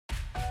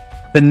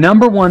The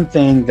number one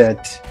thing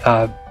that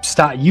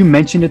you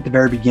mentioned at the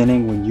very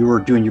beginning when you were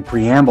doing your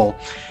preamble,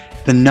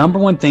 the number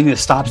one thing that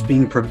stops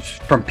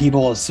from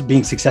people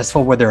being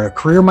successful, whether they're a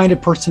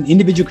career-minded person,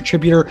 individual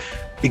contributor,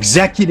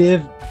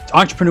 executive,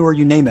 entrepreneur,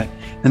 you name it.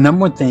 The number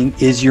one thing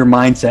is your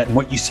mindset and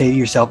what you say to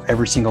yourself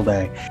every single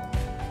day.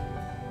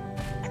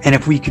 And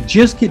if we could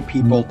just get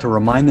people to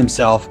remind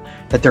themselves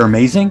that they're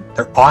amazing,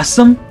 they're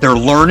awesome, they're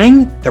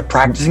learning, they're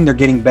practicing, they're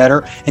getting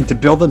better, and to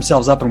build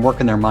themselves up and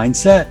work on their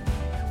mindset,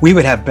 we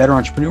would have better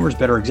entrepreneurs,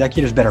 better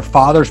executives, better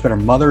fathers, better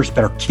mothers,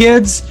 better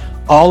kids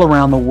all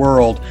around the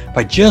world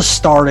by just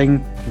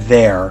starting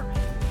there.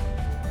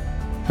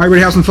 All right, ready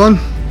to have some fun?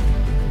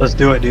 Let's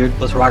do it, dude.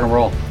 Let's rock and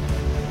roll.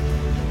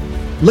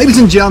 Ladies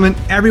and gentlemen,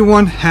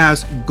 everyone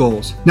has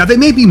goals. Now, they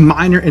may be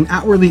minor and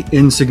outwardly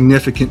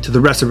insignificant to the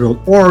rest of the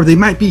world, or they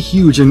might be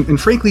huge and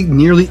frankly,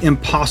 nearly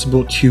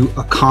impossible to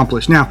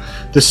accomplish. Now,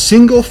 the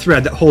single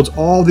thread that holds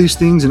all these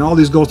things and all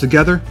these goals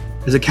together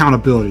is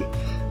accountability.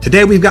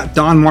 Today, we've got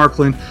Don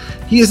Markland.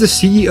 He is the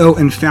CEO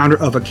and founder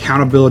of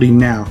Accountability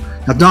Now.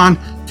 Now, Don,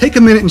 take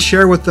a minute and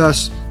share with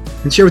us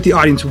and share with the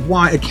audience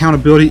why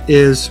accountability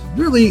is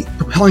really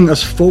propelling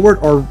us forward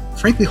or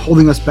frankly,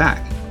 holding us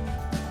back.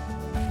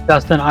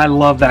 Dustin, I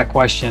love that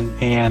question.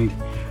 And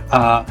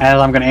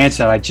as I'm going to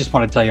answer that, I just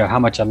want to tell you how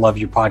much I love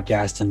your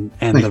podcast and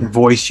the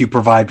voice you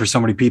provide for so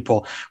many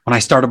people. When I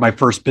started my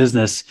first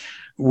business,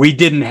 we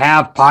didn't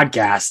have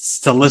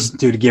podcasts to listen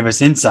to give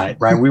us insight,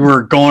 right? We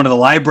were going to the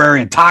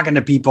library and talking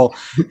to people.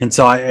 And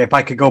so if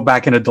I could go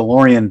back in a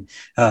DeLorean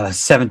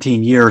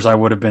 17 years, I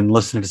would have been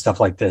listening to stuff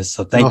like this.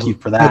 So thank you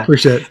for that. I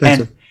appreciate it.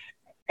 Thanks,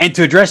 and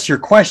to address your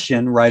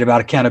question, right, about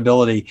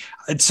accountability,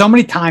 so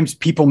many times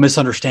people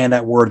misunderstand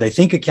that word. They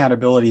think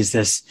accountability is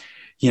this,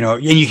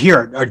 and you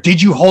hear it, or did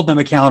you hold them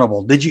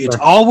accountable? Did you? It's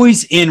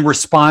always in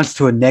response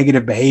to a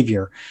negative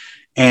behavior.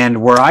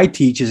 And where I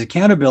teach is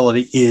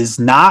accountability is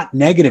not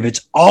negative.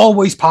 It's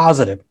always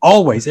positive.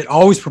 Always. It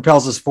always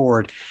propels us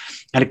forward.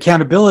 And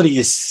accountability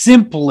is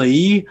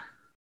simply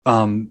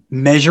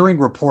measuring,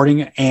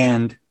 reporting,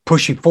 and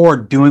pushing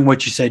forward, doing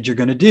what you said you're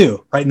going to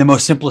do, right? In the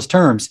most simplest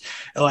terms.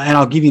 And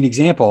I'll give you an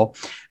example.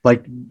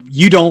 Like,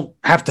 you don't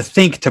have to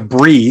think to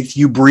breathe.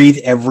 You breathe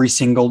every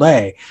single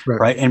day,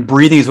 right? And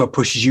breathing is what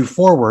pushes you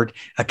forward.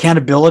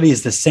 Accountability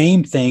is the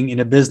same thing in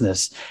a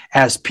business,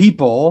 as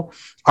people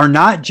are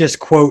not just,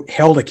 quote,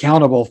 held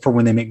accountable for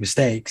when they make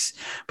mistakes,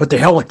 but they're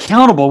held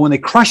accountable when they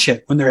crush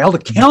it, when they're held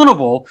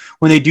accountable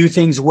when they do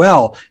things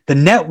well. The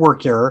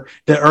networker,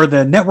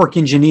 the network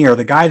engineer,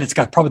 the guy that's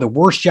got probably the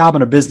worst job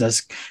in a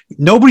business,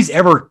 nobody's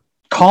ever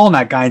calling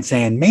that guy and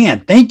saying,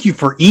 man, thank you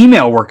for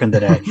email working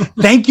today.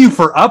 Thank you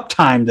for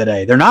uptime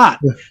today. They're not.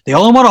 They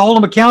only want to hold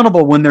them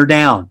accountable when they're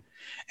down.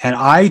 And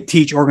I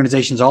teach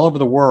organizations all over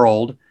the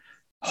world,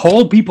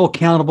 hold people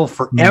accountable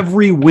for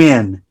every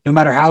win, no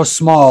matter how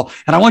small.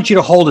 And I want you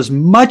to hold as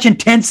much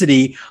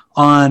intensity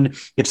on,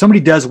 if somebody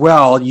does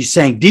well, you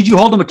saying, did you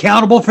hold them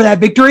accountable for that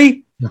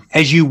victory?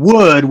 As you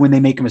would when they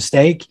make a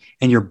mistake,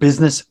 and your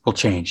business will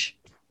change.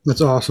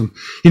 That's awesome.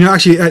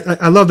 Actually,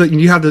 I love that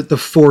you have the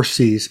 4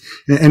 C's.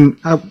 And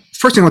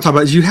first thing I want to talk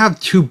about is you have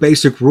 2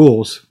 basic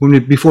rules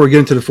before we get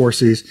into the 4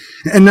 C's.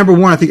 And number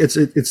 1, I think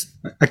it's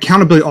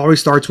accountability always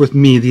starts with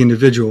me, the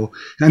individual.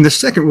 And the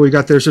second rule you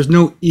got there is there's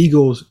no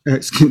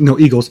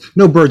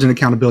birds in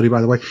accountability,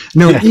 by the way,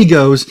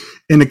 egos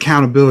in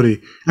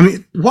accountability. I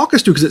mean, walk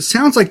us through, because it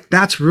sounds like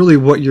that's really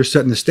what you're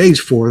setting the stage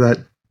for,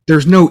 that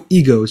there's no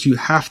egos. You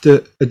have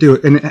to do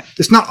it. And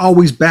it's not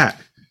always bad.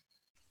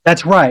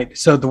 That's right.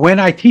 So when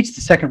I teach the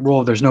second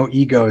rule of there's no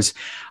egos,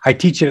 I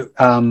teach it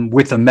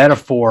with a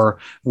metaphor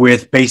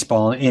with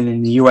baseball. And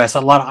in the U.S.,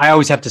 I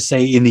always have to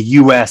say in the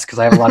U.S. because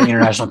I have a lot of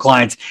international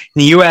clients. In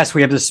the U.S.,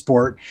 we have this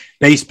sport,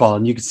 baseball.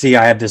 And you can see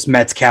I have this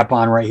Mets cap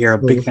on right here.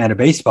 I'm a big fan of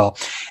baseball.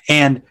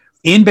 And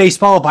in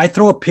baseball, if I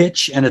throw a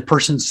pitch and a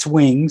person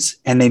swings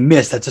and they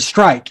miss, that's a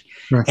strike.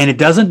 Right. And it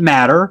doesn't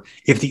matter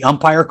if the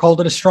umpire called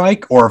it a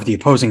strike or if the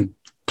opposing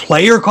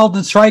player called it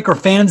a strike or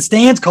fan in the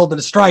stands called it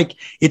a strike.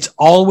 It's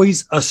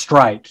always a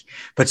strike.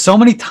 But so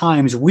many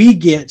times we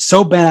get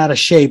so bent out of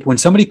shape when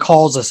somebody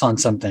calls us on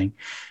something,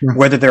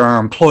 whether they're our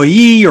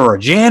employee or a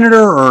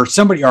janitor or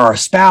somebody or a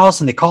spouse,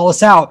 and they call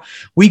us out,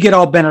 we get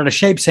all bent out of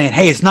shape saying,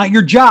 hey, it's not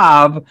your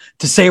job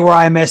to say where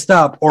I messed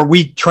up. Or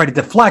we try to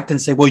deflect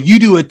and say, well, you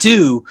do it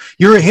too.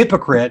 You're a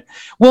hypocrite.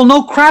 Well,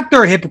 no crap,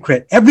 they're a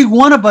hypocrite. Every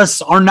one of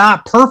us are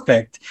not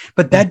perfect,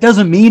 but that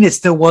doesn't mean it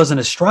still wasn't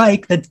a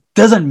strike. That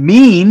doesn't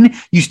mean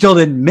you still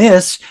didn't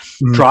miss.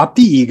 Drop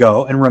the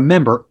ego and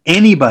remember,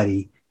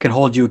 anybody can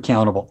hold you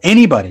accountable.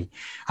 Anybody.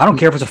 I don't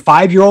care if it's a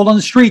 5-year-old on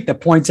the street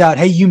that points out,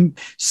 hey, you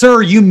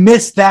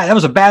missed that. That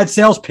was a bad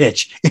sales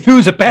pitch. If it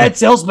was a bad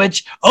sales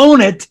pitch, own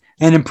it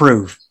and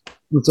improve.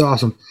 That's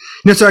awesome.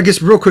 So I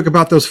guess real quick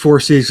about those 4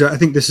 C's, I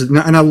think this is,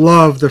 and I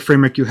love the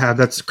framework you have.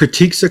 That's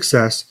critique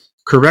success,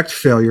 correct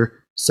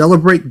failure,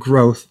 celebrate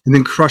growth, and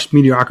then crush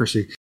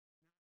mediocrity.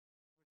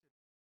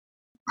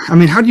 I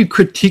mean, how do you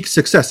critique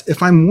success?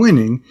 If I'm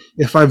winning,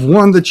 if I've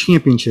won the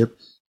championship,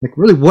 like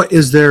really, what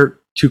is there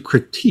to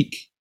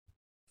critique?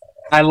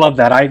 I love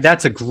that.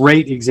 That's a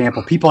great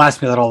example. People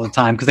ask me that all the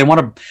time because they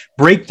want to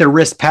break their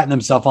wrist patting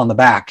themselves on the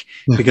back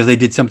because they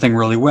did something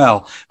really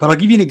well. But I'll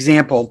give you an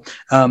example.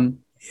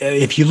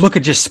 If you look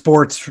at just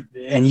sports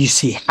and you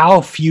see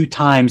how few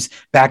times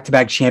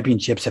back-to-back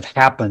championships have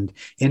happened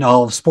in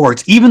all of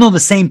sports, even though the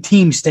same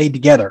team stayed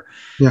together.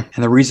 Yeah.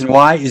 And the reason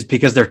why is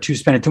because they're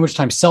spending too much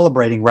time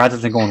celebrating rather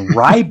than going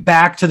right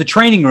back to the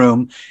training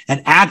room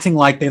and acting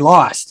like they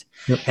lost.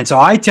 Yep. And so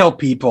I tell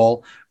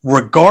people,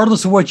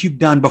 regardless of what you've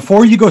done,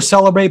 before you go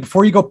celebrate,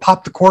 before you go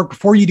pop the cork,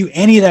 before you do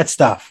any of that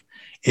stuff,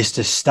 is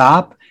to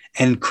stop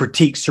and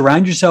critique,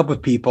 surround yourself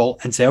with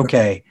people and say,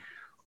 okay,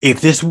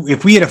 if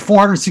we hit a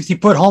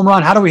 460-foot home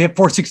run, how do we hit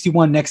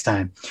 461 next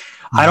time?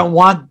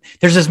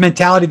 There's this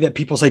mentality that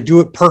people say,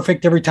 do it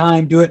perfect every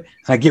time, do it.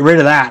 And I get rid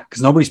of that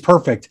because nobody's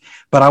perfect,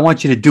 but I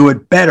want you to do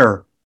it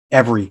better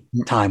every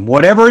time.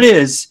 Whatever it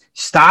is,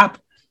 stop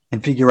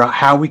and figure out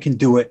how we can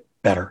do it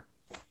better.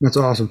 That's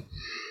awesome.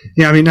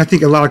 Yeah, I mean, I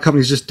think a lot of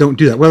companies just don't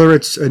do that. Whether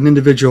it's an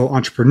individual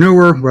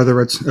entrepreneur,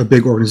 whether it's a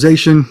big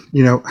organization,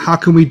 how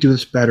can we do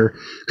this better?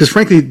 Because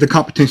frankly, the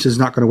competition is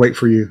not going to wait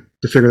for you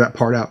to figure that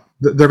part out.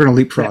 They're going to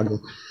leapfrog you.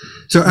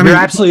 So You're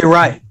absolutely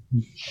right.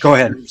 Go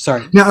ahead.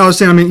 Sorry. No, I was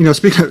saying,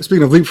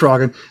 speaking of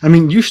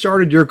leapfrogging, you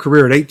started your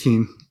career at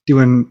 18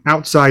 doing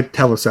outside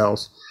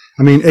telesales.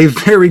 A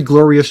very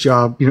glorious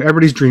job,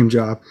 everybody's dream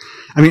job.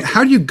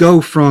 How do you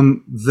go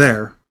from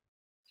there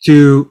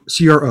to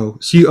CRO,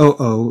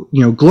 COO,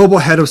 global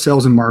head of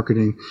sales and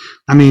marketing?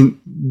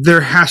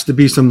 There has to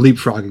be some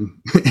leapfrogging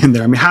in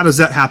there. How does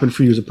that happen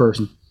for you as a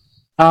person?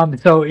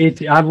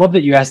 I love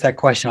that you asked that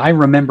question. I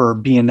remember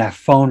being that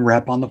phone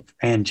rep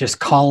and just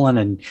calling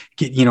and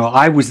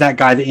I was that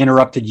guy that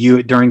interrupted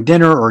you during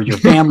dinner or your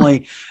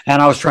family. And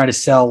I was trying to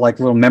sell like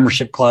little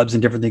membership clubs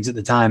and different things at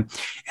the time.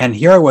 And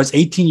here I was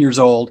 18 years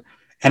old.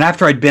 And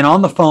after I'd been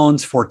on the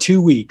phones for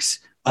 2 weeks,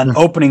 an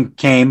opening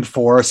came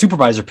for a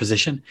supervisor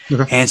position.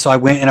 Okay. And so I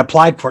went and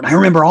applied for it. And I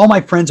remember all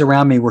my friends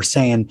around me were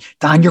saying,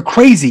 Don, you're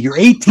crazy. You're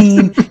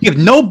 18. You have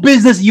no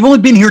business. You've only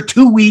been here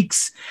 2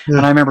 weeks. Yeah.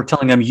 And I remember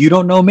telling them, you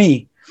don't know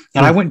me.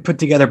 And I went and put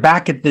together,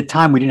 back at the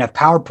time, we didn't have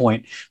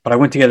PowerPoint, but I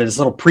went together this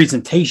little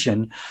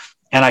presentation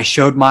and I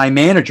showed my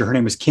manager, her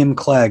name was Kim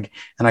Clegg,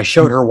 and I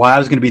showed her why I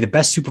was going to be the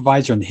best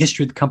supervisor in the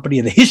history of the company,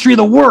 in the history of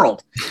the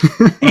world.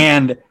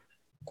 And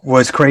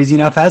was crazy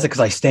enough as it, because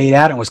I stayed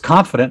at it and was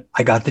confident,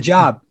 I got the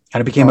job. And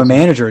I became a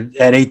manager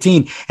at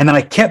 18. And then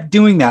I kept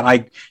doing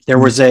that. There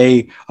was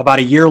about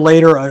a year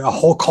later, a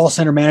whole call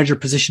center manager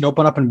position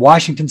opened up in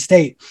Washington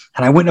State.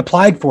 And I went and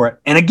applied for it.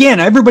 And again,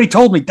 everybody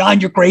told me,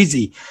 Don, you're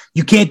crazy.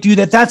 You can't do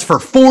that. That's for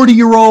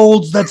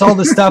 40-year-olds. That's all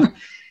this stuff.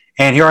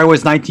 And here I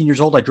was, 19 years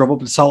old. I drove up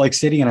to Salt Lake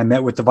City and I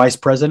met with the vice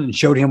president and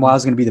showed him why I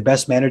was going to be the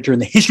best manager in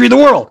the history of the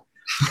world.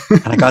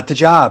 And I got the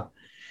job.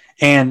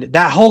 And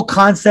that whole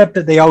concept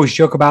that they always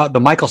joke about, the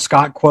Michael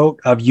Scott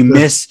quote of you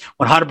miss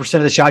 100%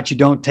 of the shots you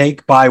don't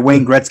take by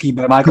Wayne Gretzky,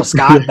 by Michael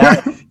Scott,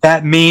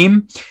 that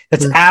meme,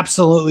 that's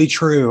absolutely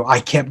true.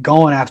 I kept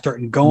going after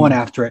it and going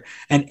after it.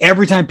 And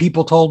every time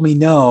people told me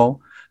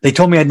no, they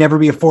told me I'd never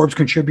be a Forbes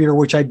contributor,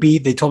 which I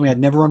beat. They told me I'd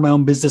never run my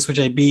own business, which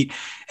I beat.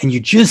 And you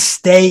just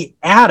stay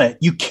at it.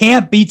 You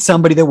can't beat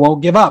somebody that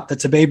won't give up.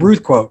 That's a Babe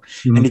Ruth quote.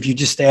 Mm-hmm. And if you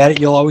just stay at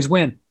it, you'll always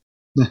win.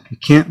 You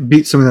can't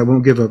beat somebody that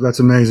won't give up. That's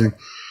amazing.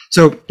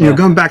 So,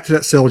 going back to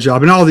that sales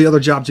job and all the other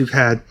jobs you've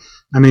had,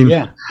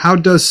 how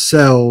does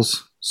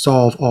sales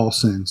solve all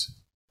sins?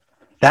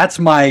 That's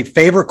my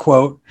favorite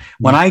quote.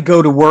 When I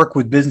go to work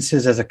with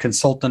businesses as a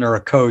consultant or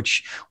a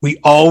coach, we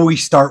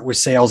always start with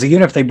sales.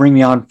 Even if they bring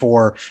me on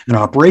for an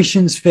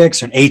operations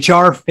fix, an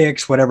HR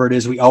fix, whatever it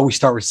is, we always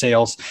start with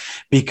sales,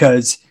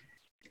 because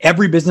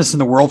every business in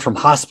the world, from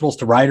hospitals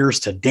to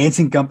writers to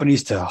dancing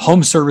companies to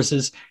home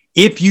services,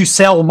 if you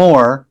sell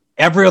more,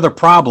 every other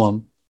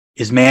problem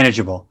is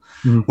manageable.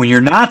 Mm-hmm. When you're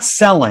not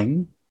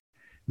selling,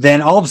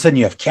 then all of a sudden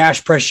you have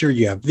cash pressure.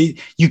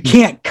 You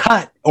can't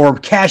cut or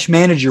cash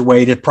manage your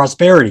way to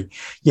prosperity.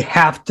 You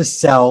have to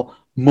sell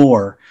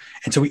more.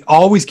 And so we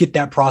always get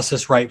that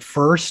process right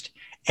first,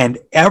 and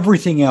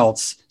everything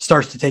else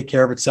starts to take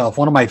care of itself.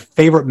 One of my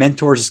favorite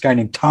mentors, this guy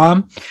named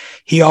Tom,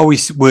 he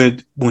always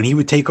would, when he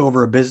would take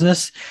over a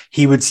business,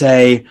 he would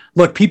say,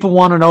 look, people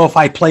want to know if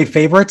I play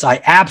favorites.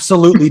 I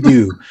absolutely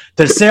do.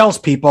 The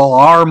salespeople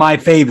are my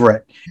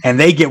favorite and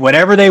they get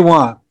whatever they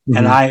want. Mm-hmm.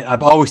 And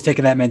I've always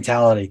taken that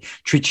mentality.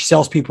 Treat your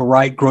salespeople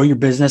right, grow your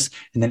business,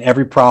 and then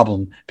every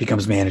problem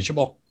becomes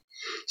manageable.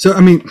 So,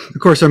 of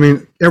course,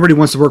 everybody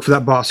wants to work for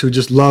that boss who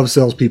just loves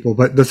salespeople.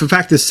 But the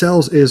fact is,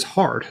 sales is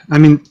hard.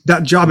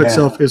 That job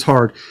itself is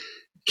hard.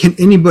 Can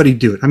anybody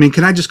do it?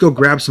 Can I just go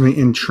grab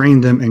somebody and train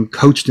them and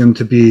coach them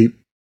to be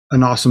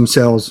an awesome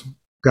sales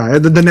guy,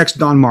 the next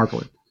Don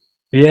Markland?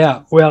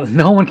 Yeah, well,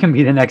 no one can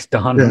be the next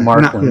Don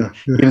Markland,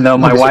 even though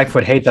my wife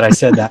would hate that I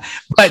said that.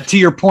 But to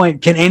your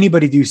point, can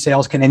anybody do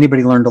sales? Can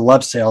anybody learn to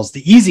love sales?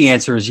 The easy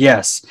answer is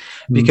yes,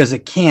 because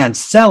it can.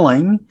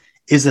 Selling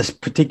is a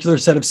particular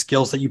set of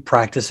skills that you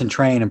practice and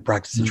train and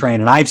practice and train.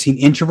 And I've seen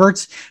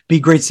introverts be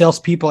great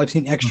salespeople. I've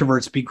seen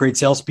extroverts be great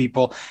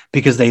salespeople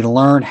because they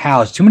learn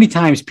how. Too many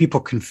times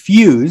people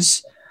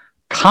confuse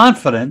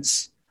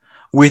confidence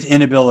with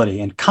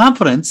inability. And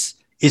confidence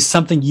is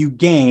something you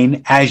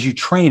gain as you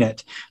train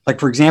it. Like,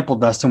 for example,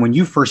 Dustin, when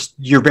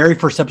your very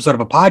first episode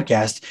of a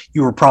podcast,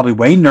 you were probably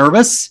way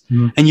nervous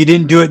and you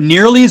didn't do it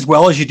nearly as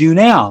well as you do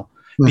now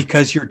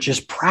because you're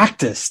just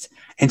practiced.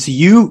 And so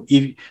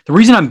the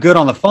reason I'm good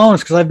on the phone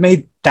is because I've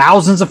made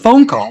thousands of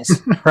phone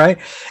calls, right?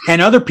 And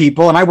other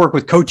people, and I work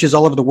with coaches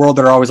all over the world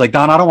that are always like,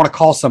 Don, I don't want to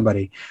call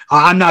somebody.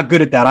 I'm not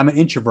good at that. I'm an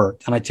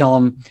introvert. And I tell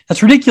them,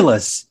 that's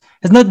ridiculous.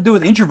 It has nothing to do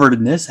with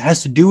introvertedness. It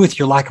has to do with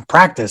your lack of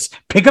practice.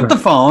 Pick up the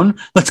phone,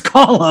 let's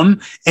call them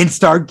and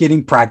start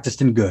getting practiced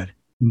and good.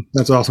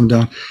 That's awesome,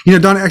 Don. You know,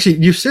 Don, actually,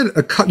 you said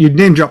you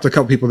name dropped a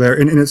couple people there,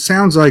 and it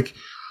sounds like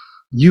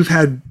you've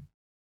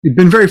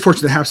been very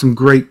fortunate to have some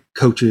great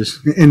coaches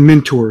and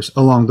mentors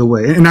along the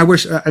way. And I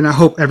wish, and I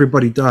hope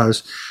everybody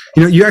does.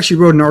 You know, you actually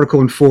wrote an article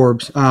in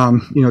Forbes,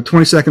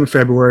 22nd of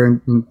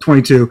February in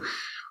 22,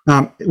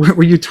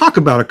 where you talk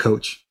about a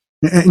coach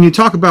and you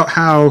talk about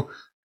how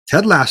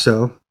Ted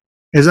Lasso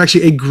is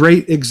actually a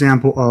great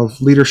example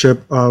of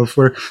leadership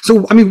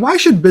why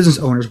should business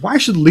owners, why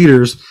should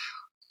leaders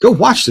go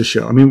watch the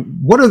show? I mean,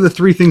 what are the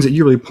three things that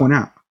you really point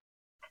out?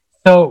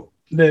 So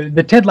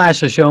the Ted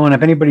Lasso show, and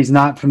if anybody's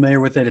not familiar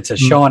with it, it's a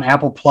show on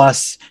Apple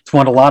Plus. It's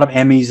won a lot of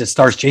Emmys. It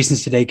stars Jason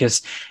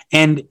Sudeikis,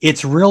 and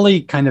it's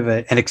really kind of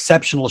an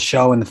exceptional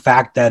show in the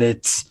fact that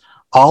it's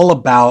all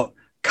about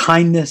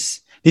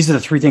kindness. These are the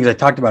three things I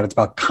talked about. It's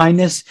about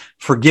kindness,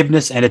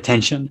 forgiveness, and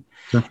attention.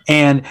 Sure.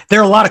 And there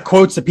are a lot of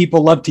quotes that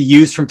people love to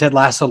use from Ted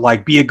Lasso,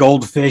 like be a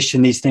goldfish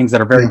and these things that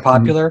are very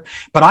popular.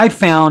 But I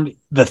found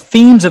the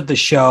themes of the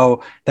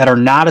show that are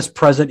not as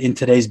present in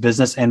today's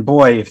business. And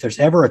boy, if there's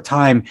ever a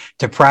time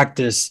to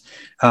practice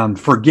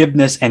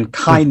forgiveness and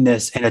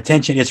kindness and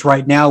attention, it's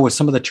right now with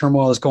some of the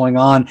turmoil that's going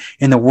on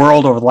in the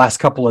world over the last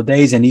couple of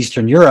days in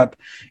Eastern Europe.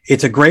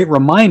 It's a great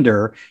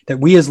reminder that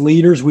we as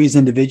leaders, we as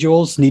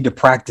individuals need to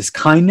practice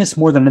kindness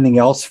more than anything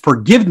else,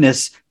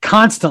 forgiveness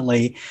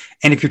constantly.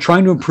 And if you're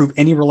trying to improve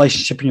any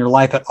relationship in your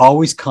life, it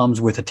always comes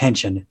with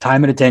attention,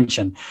 time and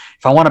attention.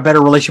 If I want a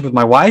better relationship with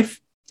my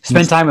wife,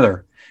 spend time with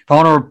her. If I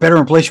want a better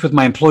relationship with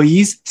my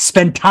employees,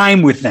 spend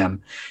time with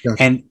them. Yeah.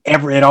 And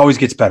it always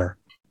gets better.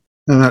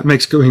 And that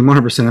makes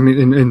 100%. I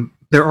mean, and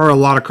there are a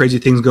lot of crazy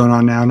things going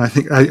on now. And I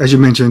think, as you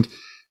mentioned,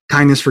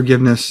 kindness,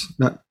 forgiveness,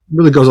 that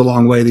really goes a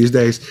long way these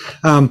days.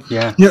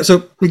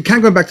 So we kind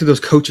of go back to those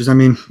coaches. I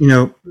mean,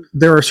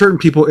 there are certain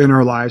people in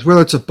our lives,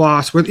 whether it's a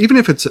boss, even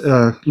if it's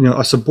a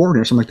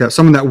subordinate or something like that,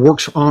 someone that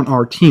works on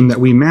our team that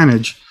we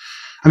manage.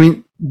 I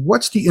mean,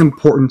 what's the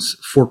importance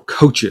for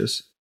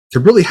coaches to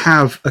really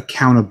have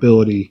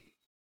accountability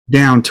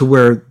down to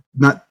where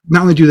not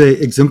only do they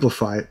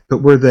exemplify it,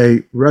 but where they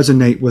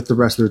resonate with the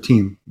rest of their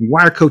team?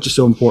 Why are coaches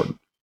so important?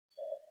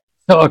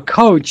 So a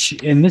coach,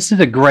 and this is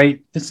a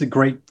great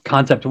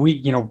concept.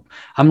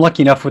 I'm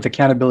lucky enough with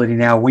accountability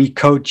now. We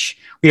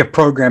have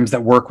programs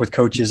that work with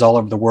coaches all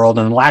over the world.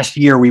 And last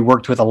year we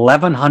worked with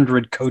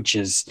 1,100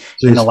 coaches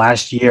in the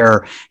last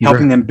year,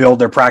 helping them build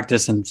their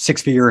practice in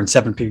 6-figure and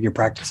 7-figure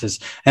practices.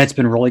 And it's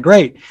been really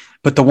great.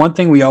 But the one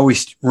thing we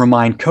always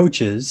remind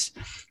coaches,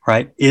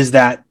 right, is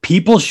that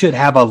people should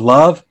have a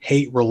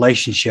love-hate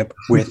relationship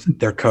with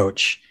their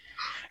coach.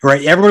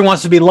 Right? Everybody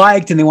wants to be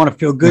liked and they want to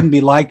feel good and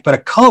be liked, but a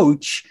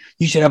coach,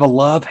 you should have a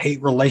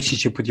love-hate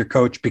relationship with your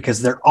coach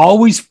because they're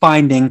always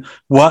finding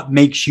what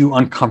makes you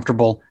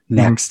uncomfortable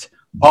next.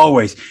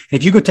 Always. And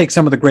if you go take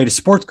some of the greatest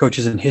sports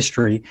coaches in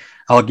history,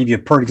 I'll give you a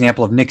perfect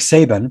example of Nick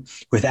Saban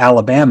with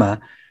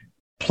Alabama.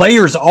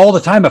 Players all the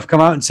time have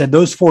come out and said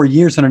those 4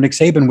 years under Nick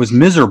Saban was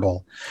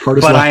miserable.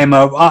 But I'm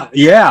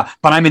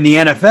in the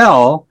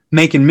NFL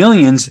making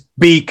millions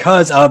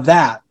because of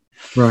that.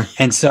 Right.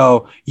 And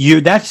so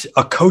that's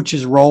a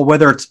coach's role,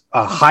 whether it's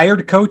a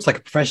hired coach, like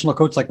a professional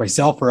coach like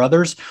myself or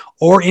others,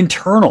 or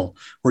internal,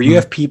 where you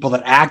have people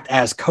that act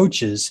as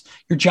coaches.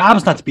 Your job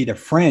is not to be their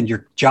friend.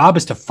 Your job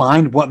is to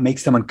find what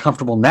makes them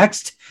uncomfortable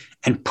next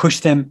and push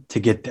them to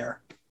get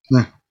there.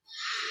 Yeah.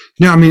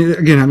 Yeah,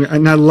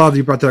 and I love that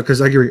you brought that up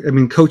because I agree. I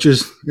mean,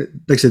 coaches, like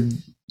I said,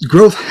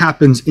 growth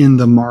happens in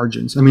the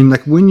margins. I mean,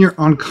 like when you're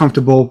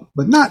uncomfortable,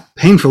 but not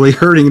painfully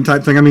hurting and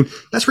type thing. I mean,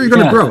 that's where you're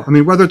going to grow. I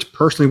mean, whether it's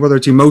personally, whether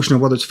it's emotional,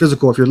 whether it's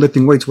physical, if you're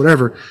lifting weights,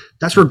 whatever,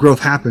 that's where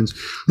growth happens.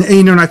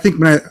 And, and I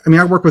think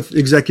I work with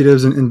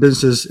executives and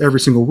businesses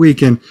every single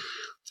week. And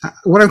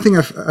what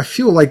I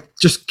feel like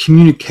just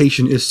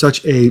communication is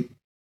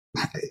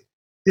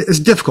it's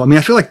difficult. I mean,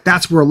 I feel like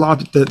that's where a lot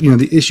of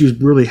the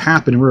issues really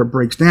happen and where it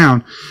breaks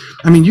down.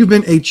 I mean, you've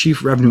been a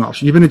chief revenue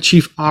officer, you've been a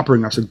chief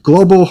operating officer,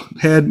 global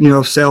head,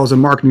 of sales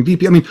and marketing,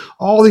 VP. I mean,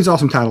 all these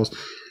awesome titles.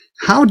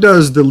 How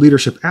does the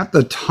leadership at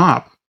the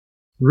top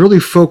really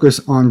focus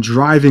on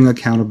driving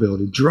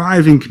accountability,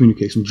 driving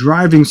communication,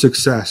 driving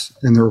success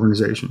in their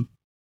organization?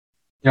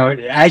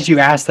 As you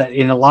asked that,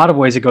 in a lot of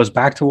ways, it goes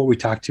back to what we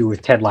talked to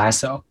with Ted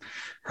Lasso,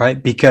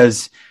 right?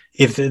 Because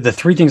if the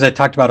three things I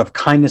talked about of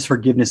kindness,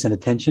 forgiveness, and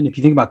attention, if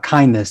you think about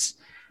kindness,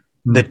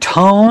 the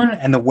tone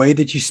and the way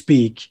that you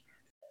speak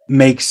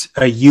makes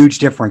a huge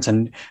difference.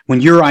 And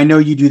I know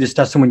you do this,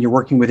 Dustin, when you're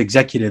working with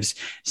executives,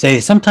 say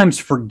sometimes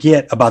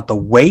forget about the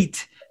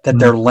weight that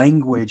their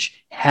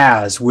language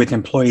has with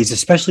employees,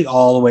 especially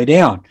all the way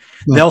down.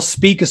 They'll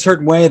speak a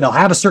certain way. They'll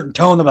have a certain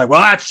tone. They're like,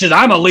 well, that's just,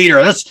 I'm a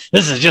leader. This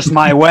is just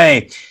my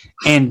way.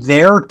 And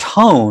their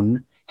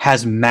tone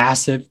has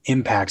massive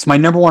impacts. My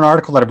number one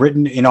article that I've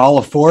written in all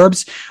of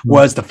Forbes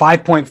was the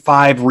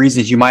 5.5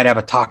 reasons you might have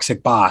a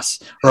toxic boss,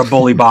 or a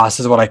bully boss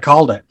is what I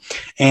called it.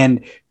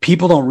 And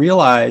people don't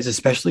realize,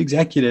 especially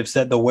executives,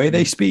 that the way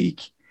they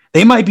speak,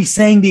 they might be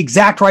saying the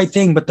exact right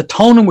thing, but the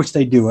tone in which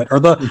they do it,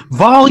 or the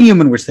volume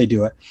in which they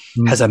do it,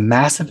 has a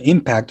massive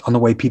impact on the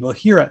way people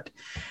hear it.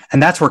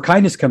 And that's where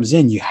kindness comes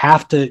in. You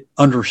have to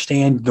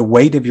understand the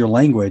weight of your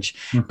language,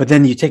 but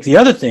then you take the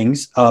other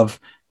things of,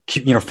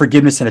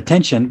 forgiveness and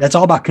attention. That's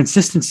all about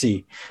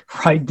consistency,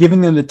 right?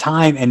 Giving them the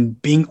time and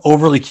being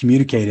overly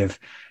communicative.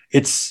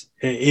 It's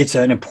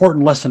an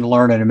important lesson to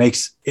learn, and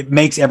it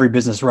makes every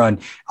business run.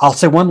 I'll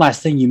say one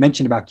last thing you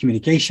mentioned about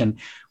communication.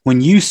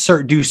 When you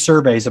do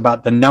surveys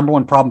about the number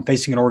one problem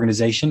facing an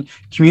organization,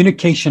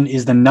 communication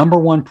is the number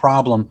one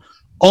problem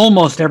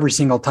almost every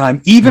single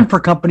time, even for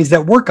companies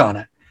that work on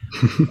it.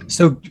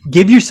 So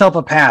give yourself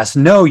a pass.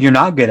 No, you're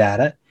not good at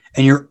it,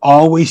 and you're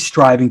always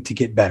striving to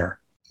get better.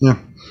 Yeah.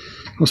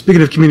 Well,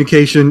 speaking of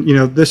communication,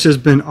 this has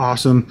been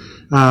awesome.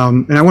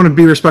 And I want to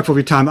be respectful of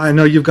your time. I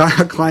know you've got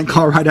a client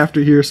call right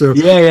after here. So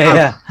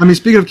yeah.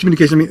 Speaking of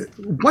communication,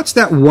 what's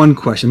that one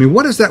question?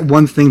 What is that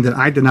one thing that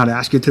I did not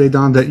ask you today,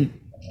 Don,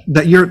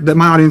 that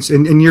my audience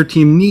and your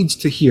team needs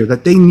to hear,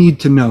 that they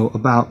need to know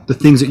about the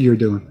things that you're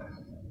doing?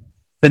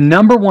 The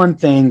number one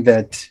thing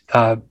that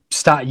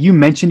you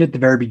mentioned at the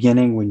very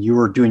beginning when you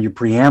were doing your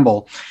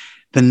preamble,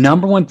 the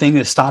number one thing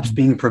that stops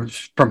being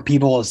from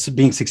people is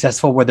being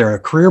successful, whether they're a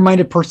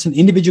career-minded person,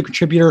 individual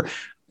contributor,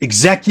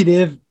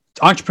 executive,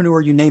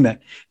 entrepreneur, you name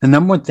it. The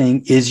number one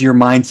thing is your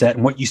mindset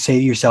and what you say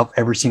to yourself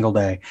every single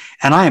day.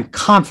 And I am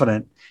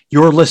confident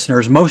your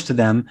listeners, most of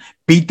them,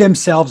 beat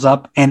themselves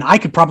up, and I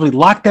could probably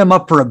lock them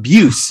up for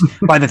abuse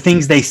by the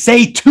things they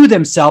say to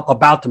themselves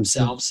about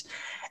themselves.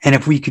 And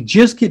if we could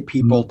just get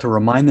people to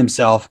remind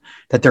themselves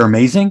that they're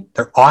amazing,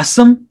 they're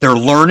awesome, they're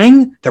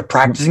learning, they're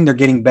practicing, they're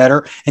getting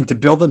better, and to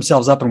build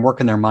themselves up and work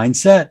in their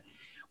mindset,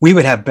 we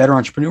would have better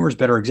entrepreneurs,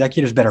 better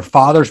executives, better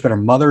fathers, better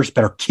mothers,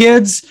 better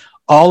kids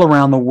all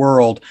around the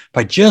world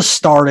by just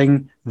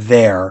starting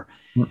there.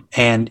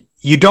 And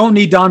you don't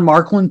need Don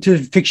Markland to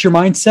fix your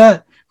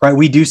mindset, right?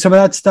 We do some of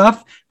that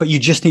stuff, but you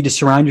just need to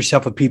surround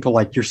yourself with people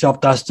like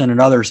yourself, Dustin,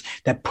 and others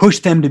that push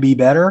them to be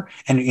better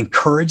and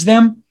encourage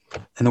them,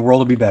 and the world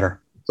will be better.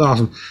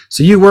 Awesome.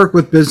 So you work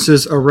with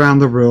businesses around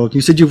the world.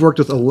 You said you've worked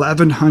with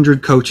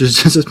 1,100 coaches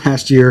just this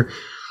past year.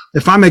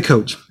 If I'm a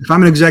coach, if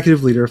I'm an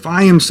executive leader, if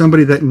I am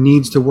somebody that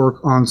needs to work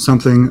on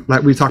something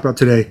like we talked about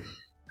today,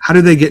 how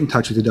do they get in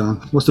touch with you, Don?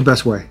 What's the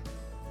best way?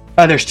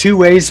 There's two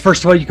ways.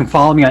 First of all, you can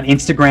follow me on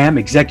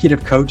Instagram,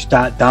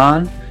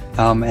 executivecoach.don.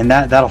 And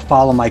that'll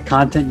follow my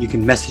content. You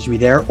can message me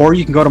there, or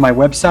you can go to my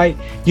website.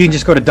 You can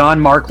just go to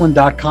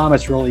donmarkland.com.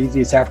 It's real easy.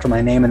 It's after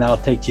my name, and that'll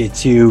take you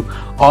to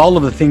all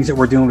of the things that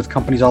we're doing with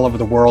companies all over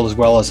the world, as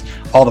well as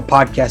all the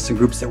podcasts and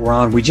groups that we're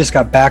on. We just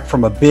got back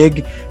from a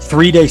big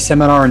 3-day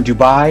seminar in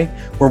Dubai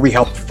where we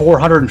helped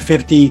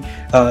 450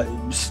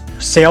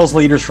 sales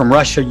leaders from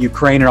Russia,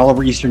 Ukraine, and all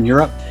over Eastern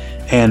Europe.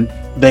 And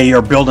they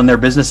are building their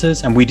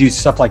businesses, and we do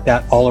stuff like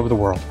that all over the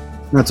world.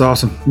 That's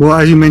awesome. Well,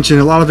 as you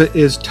mentioned, a lot of it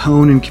is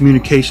tone and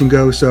communication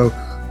go. So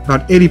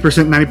about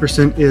 80%,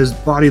 90% is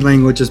body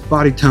language, is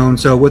body tone.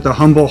 So with a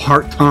humble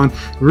heart, Don,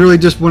 really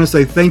just want to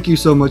say thank you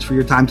so much for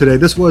your time today.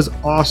 This was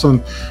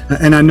awesome.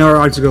 And I know our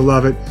audience is going to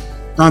love it.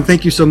 Don,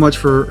 thank you so much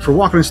for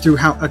walking us through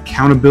how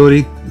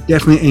accountability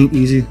definitely ain't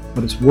easy,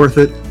 but it's worth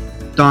it.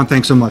 Don,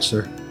 thanks so much,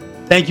 sir.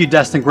 Thank you,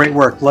 Dustin. Great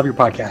work. Love your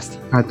podcast.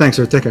 All right. Thanks,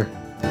 sir. Take care.